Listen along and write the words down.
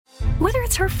Whether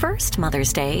it's her first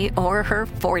Mother's Day or her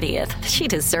 40th, she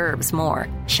deserves more.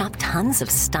 Shop tons of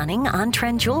stunning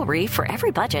on-trend jewelry for every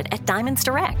budget at Diamonds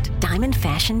Direct. Diamond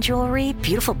fashion jewelry,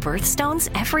 beautiful birthstones,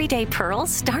 everyday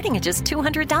pearls starting at just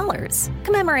 $200.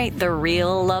 Commemorate the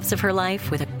real loves of her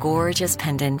life with a gorgeous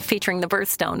pendant featuring the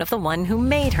birthstone of the one who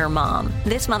made her mom.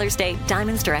 This Mother's Day,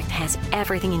 Diamonds Direct has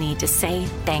everything you need to say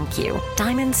thank you.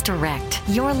 Diamonds Direct.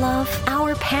 Your love,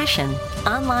 our passion.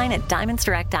 Online at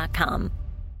diamondsdirect.com.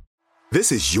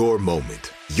 This is your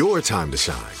moment, your time to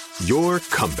shine, your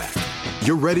comeback.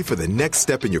 You're ready for the next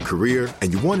step in your career,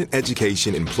 and you want an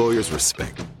education employers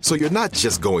respect. So you're not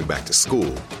just going back to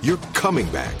school, you're coming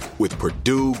back with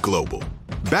Purdue Global.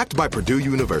 Backed by Purdue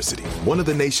University, one of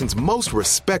the nation's most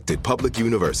respected public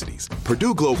universities,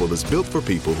 Purdue Global is built for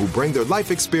people who bring their life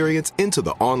experience into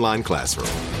the online classroom.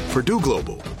 Purdue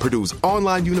Global, Purdue's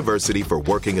online university for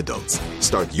working adults.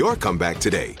 Start your comeback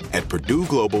today at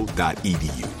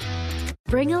purdueglobal.edu.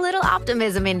 Bring a little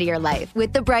optimism into your life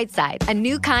with The Bright Side, a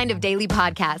new kind of daily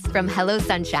podcast from Hello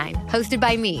Sunshine, hosted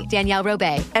by me, Danielle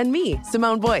Robay. And me,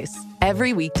 Simone Boyce.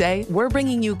 Every weekday, we're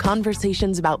bringing you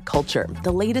conversations about culture,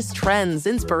 the latest trends,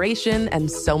 inspiration, and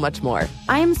so much more.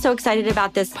 I am so excited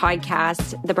about this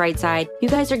podcast, The Bright Side. You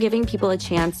guys are giving people a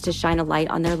chance to shine a light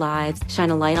on their lives,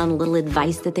 shine a light on a little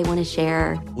advice that they want to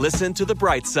share. Listen to The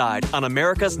Bright Side on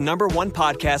America's #1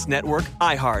 podcast network,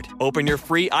 iHeart. Open your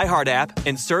free iHeart app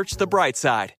and search The Bright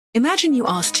Side. Imagine you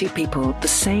ask two people the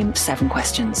same 7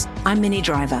 questions. I'm Minnie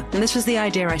Driver, and this was the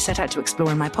idea I set out to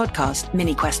explore in my podcast,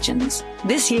 Minnie Questions.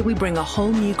 This year, we bring a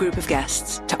whole new group of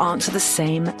guests to answer the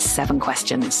same 7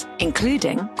 questions,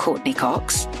 including Courtney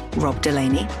Cox, Rob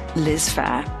Delaney, Liz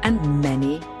Phair, and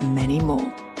many, many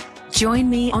more. Join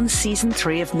me on Season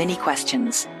 3 of Minnie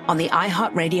Questions on the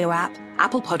iHeartRadio app,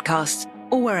 Apple Podcasts,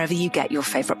 or wherever you get your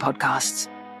favorite podcasts.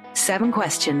 7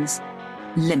 questions,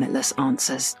 limitless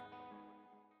answers.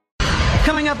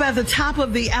 Coming up at the top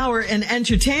of the hour in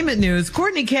entertainment news,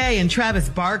 Courtney Kay and Travis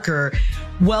Barker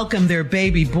welcome their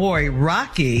baby boy,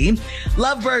 Rocky.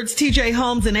 Lovebirds TJ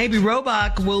Holmes and A.B.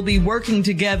 Robach will be working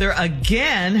together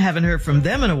again. Haven't heard from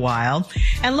them in a while.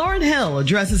 And Lauryn Hill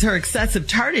addresses her excessive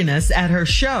tardiness at her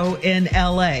show in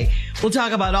L.A. We'll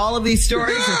talk about all of these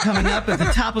stories. They're coming up at the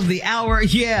top of the hour.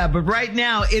 Yeah, but right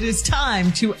now it is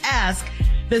time to ask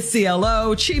the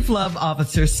CLO, Chief Love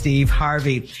Officer Steve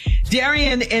Harvey.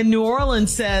 Darian in New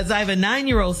Orleans says, I have a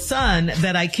 9-year-old son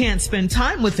that I can't spend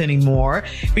time with anymore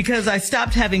because I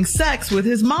stopped having sex with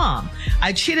his mom.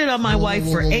 I cheated on my wife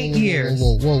for 8 years.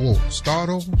 Whoa. Start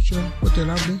over, sure. What did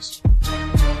I miss?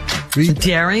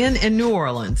 Darian in New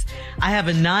Orleans. I have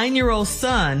a 9-year-old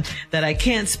son that I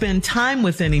can't spend time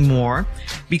with anymore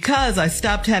because I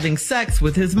stopped having sex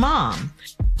with his mom.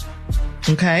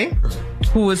 Okay?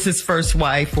 Who was his first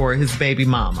wife or his baby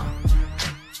mama?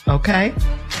 Okay?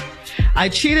 I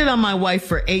cheated on my wife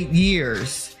for 8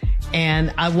 years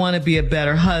and I want to be a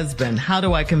better husband. How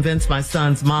do I convince my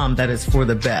son's mom that it's for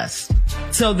the best?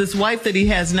 So this wife that he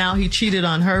has now, he cheated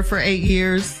on her for 8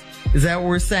 years. Is that what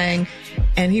we're saying?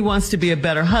 And he wants to be a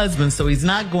better husband, so he's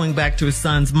not going back to his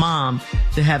son's mom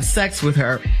to have sex with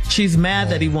her. She's mad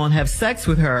that he won't have sex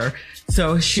with her,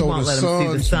 so she won't let him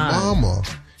see the son. Mama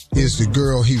is the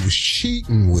girl he was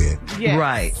cheating with. Yes.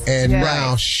 Right. And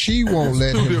now she won't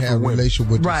let him have a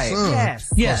relationship with the son.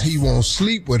 Because he won't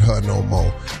sleep with her no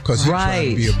more. Because he's trying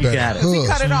to be a better husband. He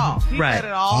cut it off. He cut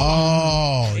it off.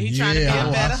 Oh, He's trying to be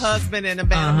a better husband and a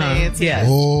better man, too. Yes.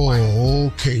 Oh,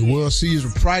 okay. Well, see,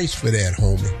 there's a price for that,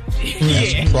 homie.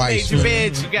 That's a price. You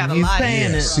bed, you got a lot of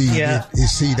it.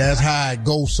 See, that's how it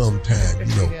goes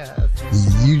sometimes,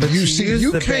 you know. You see,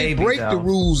 you can't break the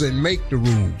rules and make the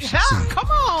rules. Come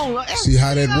on. See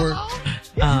how that works?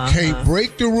 You can't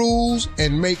break the rules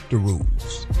and make the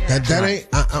rules. That ain't,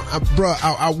 bruh,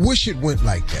 I wish it went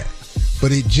like that,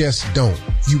 but it just don't.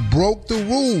 You broke the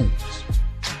rules.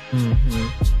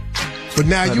 But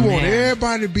now you want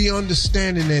everybody to be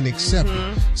understanding and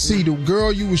accepting. See, the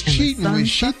girl you was cheating with,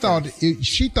 she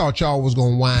thought y'all was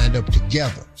gonna wind up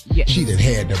together. Yes. She done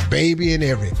had the baby and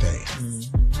everything.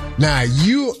 Now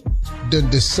you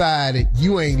done decided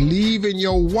you ain't leaving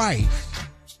your wife.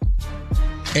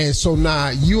 And so now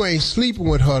you ain't sleeping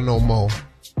with her no more.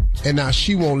 And now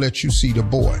she won't let you see the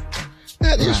boy.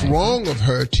 That is wrong of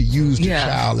her to use the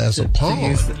child as a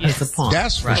pawn.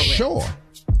 That's for sure.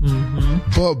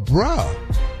 But bruh,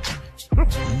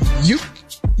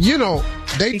 you know,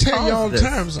 they tell you all the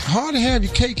time, it's hard to have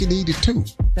your cake and eat it too.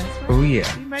 That's right. Oh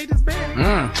yeah. He made his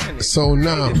bed. So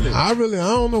now, I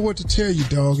don't know what to tell you,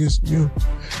 dog. It's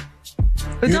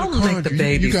But don't make the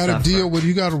baby You gotta deal with,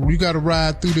 you gotta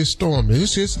ride through this storm.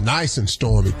 It's nice and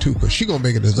stormy too, cause she gonna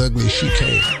make it as ugly as she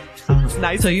can.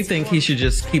 Nice. So you think he should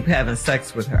just keep having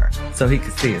sex with her so he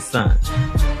could see his son?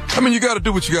 I mean, you got to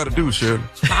do what you got to do, Shirley.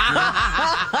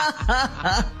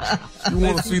 You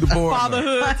want to see the boy?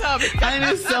 Fatherhood. I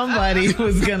knew somebody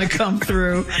was going to come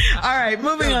through. All right,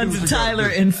 moving on to Tyler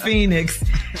in Phoenix.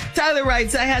 Tyler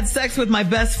writes, I had sex with my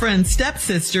best friend's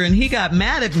stepsister, and he got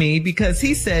mad at me because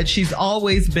he said she's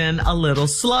always been a little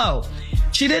slow.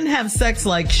 She didn't have sex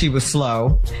like she was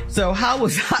slow. So how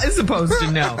was I supposed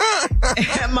to know?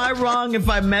 Am I wrong if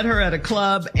I met her at a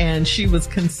club and she was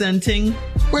consenting?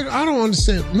 Wait, I don't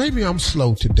understand. Maybe I'm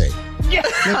slow today. Yeah.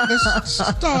 Let's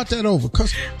start that over.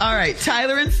 All right.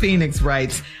 Tyler in Phoenix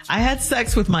writes, I had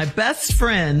sex with my best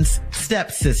friend's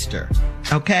stepsister.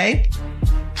 Okay.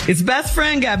 His best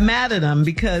friend got mad at him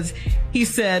because he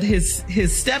said his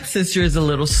stepsister is a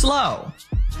little slow.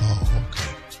 Oh,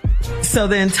 okay. So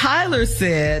then Tyler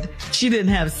said she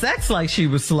didn't have sex like she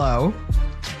was slow.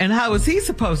 And how was he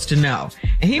supposed to know?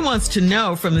 And he wants to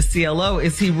know from the CLO,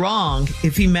 is he wrong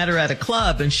if he met her at a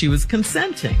club and she was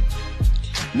consenting?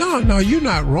 No, you're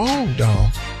not wrong,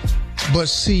 dog. But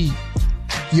see,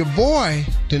 your boy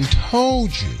done told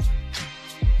you.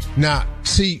 Now,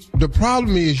 see, the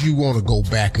problem is you want to go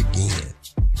back again.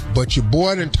 But your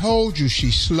boy done told you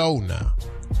she's slow now.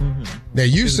 Mm-hmm. Now,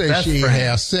 you say she didn't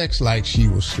have sex like she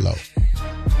was slow.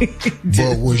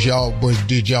 But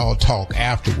did y'all talk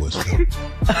afterwards though? See,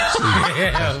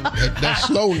 that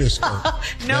slowness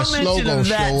no mention of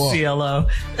that, CLO.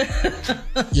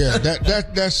 Yeah,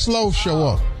 that slow show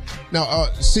up. Now,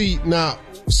 see,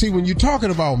 when you're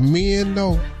talking about men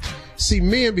though,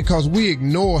 men, because we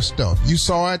ignore stuff. You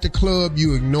saw at the club,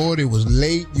 you ignored it. It was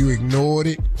late, you ignored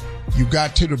it. You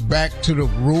got to the back to the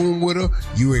room with her,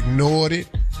 you ignored it.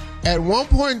 At one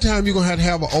point in time, you're going to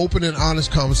have an open and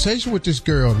honest conversation with this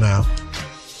girl now.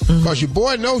 Because your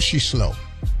boy knows she's slow.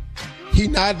 He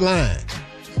not lying.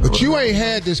 But you ain't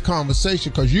had this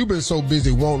conversation because you've been so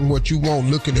busy wanting what you want,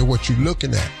 looking at what you're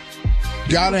looking at.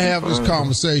 Got to have this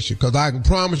conversation because I can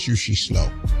promise you she's slow.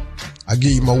 I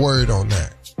give you my word on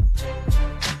that.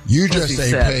 You just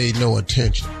ain't paid no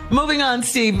attention. Moving on,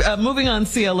 Steve. Moving on,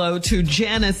 CLO, to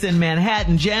Janice in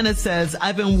Manhattan. Janice says,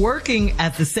 I've been working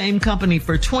at the same company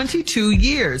for 22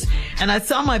 years, and I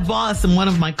saw my boss and one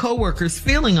of my coworkers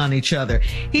feeling on each other.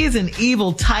 He is an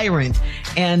evil tyrant,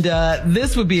 and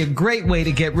this would be a great way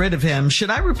to get rid of him.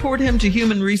 Should I report him to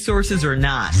Human Resources or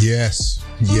not? Yes.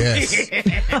 Yeah.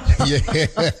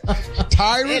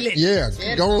 Tyrant?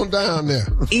 Yeah. Go on down there.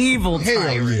 Evil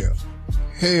tyrant. Hell yeah.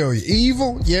 Hell,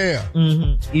 evil? Yeah.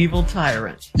 Mm-hmm. Evil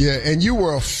tyrant. Yeah, and you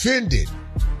were offended.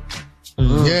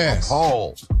 Mm-hmm. Yes.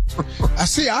 Appalled. I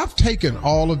see, I've taken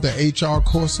all of the HR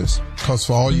courses because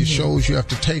for all your shows, you have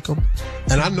to take them.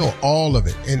 And I know all of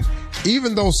it. And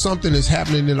even though something is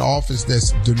happening in the office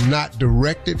that's not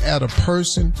directed at a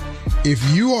person, if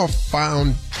you are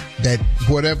found that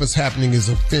whatever's happening is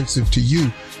offensive to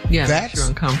you, you're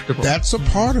uncomfortable. That's a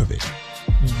part of it.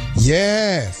 Mm-hmm.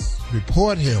 Yes.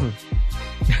 Report him.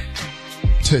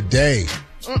 Today.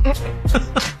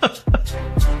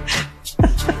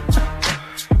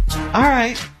 All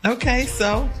right. Okay.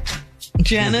 So,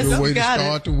 Janice, good way got to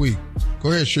start the week.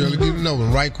 Go ahead, Shirley. Give another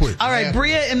one right quick. All right.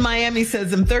 Bria in Miami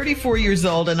says, I'm 34 years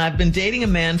old and I've been dating a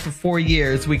man for 4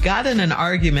 years. We got in an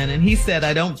argument and he said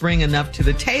I don't bring enough to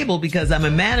the table because I'm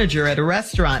a manager at a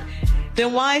restaurant.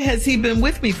 Then why has he been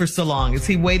with me for so long? Is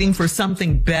he waiting for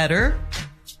something better?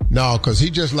 No, because he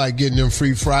just like getting them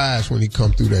free fries when he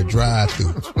come through that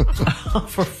drive-through.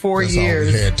 For 4 That's years.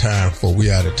 All we had time for. We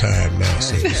out of time now,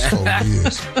 so it's 4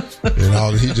 years.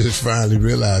 And he just finally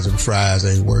realized them fries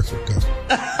ain't worth it.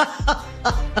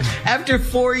 After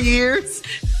 4 years?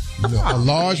 A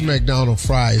large McDonald's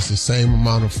fry is the same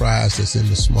amount of fries that's in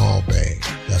the small bag.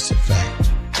 That's a fact.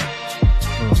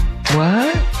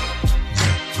 What?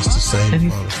 Yeah, it's the same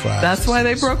amount of fries. That's why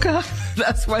they broke up?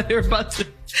 That's why they're about to.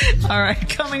 All right.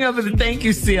 Coming up thank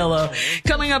you, CLO.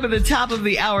 Coming up at the top of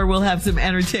the hour, we'll have some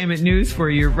entertainment news for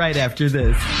you right after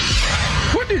this.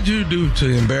 What did you do to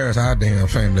embarrass our damn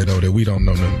family, though, that we don't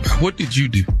know nothing about? What did you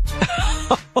do?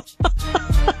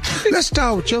 Let's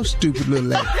start with your stupid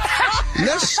little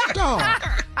ass.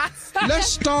 Let's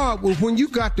start with when you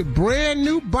got the brand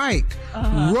new bike,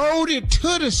 rode it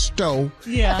to the store,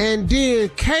 and then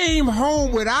came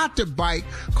home without the bike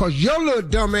because your little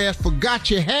dumb ass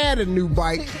forgot you had a new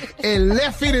bike and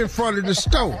left it in front of the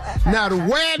store. Now the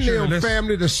Wadnell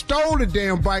family that stole the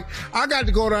damn bike, I got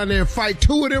to go down there and fight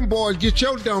 2 of them boys, get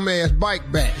your dumb ass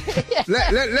bike back.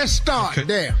 Let's start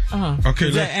there. Okay,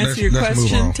 does that answer your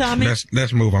question, Tommy?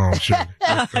 Let's move on. Sure.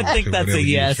 I think that's a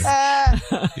yes.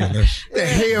 The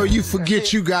hell you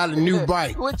forget you got a new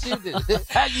bike? What you do?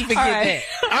 How you forget that?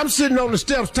 I'm sitting on the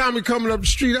steps, Tommy coming up the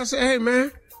street. I said, hey,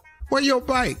 man, where your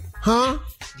bike? Huh?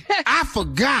 I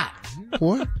forgot.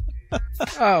 What?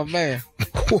 Oh, man.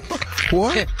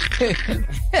 What?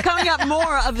 Coming up,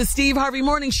 more of the Steve Harvey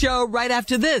Morning Show right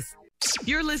after this.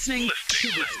 You're listening to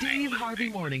the Steve Harvey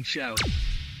Morning Show.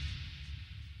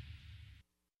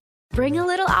 Bring a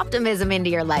little optimism into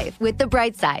your life with The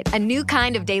Bright Side, a new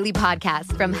kind of daily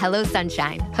podcast from Hello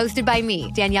Sunshine, hosted by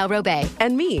me, Danielle Robay.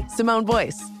 And me, Simone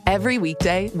Boyce. Every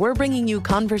weekday, we're bringing you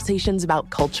conversations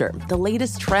about culture, the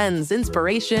latest trends,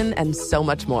 inspiration, and so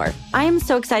much more. I am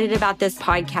so excited about this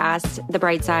podcast, The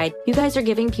Bright Side. You guys are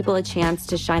giving people a chance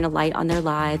to shine a light on their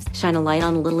lives, shine a light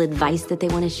on a little advice that they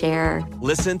want to share.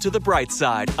 Listen to The Bright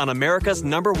Side on America's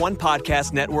 #1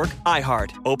 podcast network,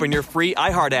 iHeart. Open your free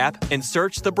iHeart app and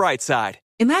search The Bright Side.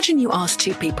 Imagine you ask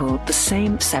two people the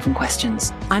same 7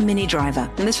 questions. I'm Minnie Driver,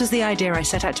 and this was the idea I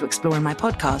set out to explore in my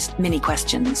podcast, Mini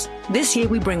Questions. This year,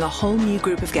 we bring a whole new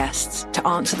group of guests to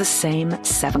answer the same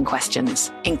 7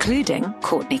 questions, including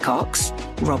Courtney Cox,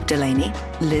 Rob Delaney,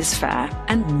 Liz Phair,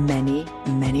 and many,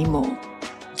 many more.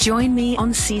 Join me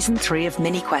on Season 3 of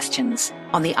Mini Questions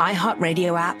on the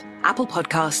iHeartRadio app, Apple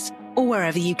Podcasts, or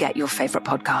wherever you get your favorite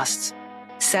podcasts.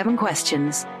 7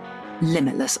 questions,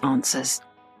 limitless answers.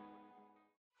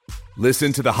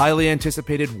 Listen to the highly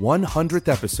anticipated 100th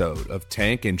episode of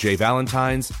Tank and Jay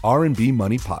Valentine's R&B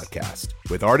Money Podcast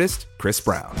with artist Chris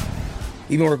Brown.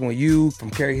 Even working with you, from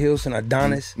Carrie Hilson,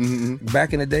 Adonis,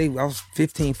 back in the day, I was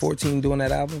 15, 14 doing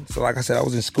that album. So like I said, I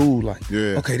was in school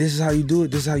okay, this is how you do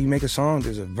it. This is how you make a song.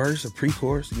 There's a verse, a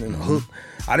pre-chorus, and then a hook.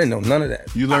 I didn't know none of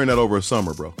that. You learned that over a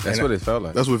summer, bro. That's what it felt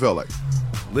like. That's what it felt like.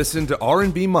 Listen to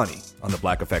R&B Money on the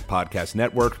Black Effect Podcast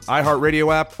Network,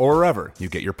 iHeartRadio app, or wherever you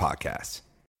get your podcasts.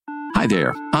 Hi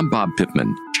there, I'm Bob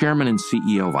Pittman, Chairman and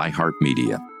CEO of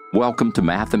iHeartMedia. Welcome to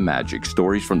Math and Magic,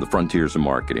 Stories from the Frontiers of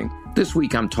Marketing. This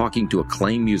week I'm talking to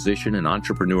acclaimed musician and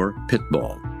entrepreneur,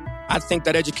 Pitbull. I think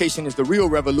that education is the real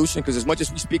revolution, because as much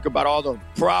as we speak about all the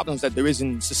problems that there is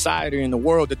in society and the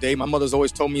world today, my mother's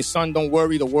always told me, son, don't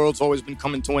worry, the world's always been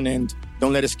coming to an end.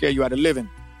 Don't let it scare you out of living.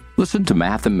 Listen to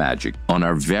Math and Magic on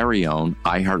our very own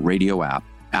iHeartRadio app,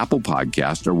 Apple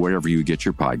Podcast, or wherever you get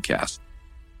your podcasts.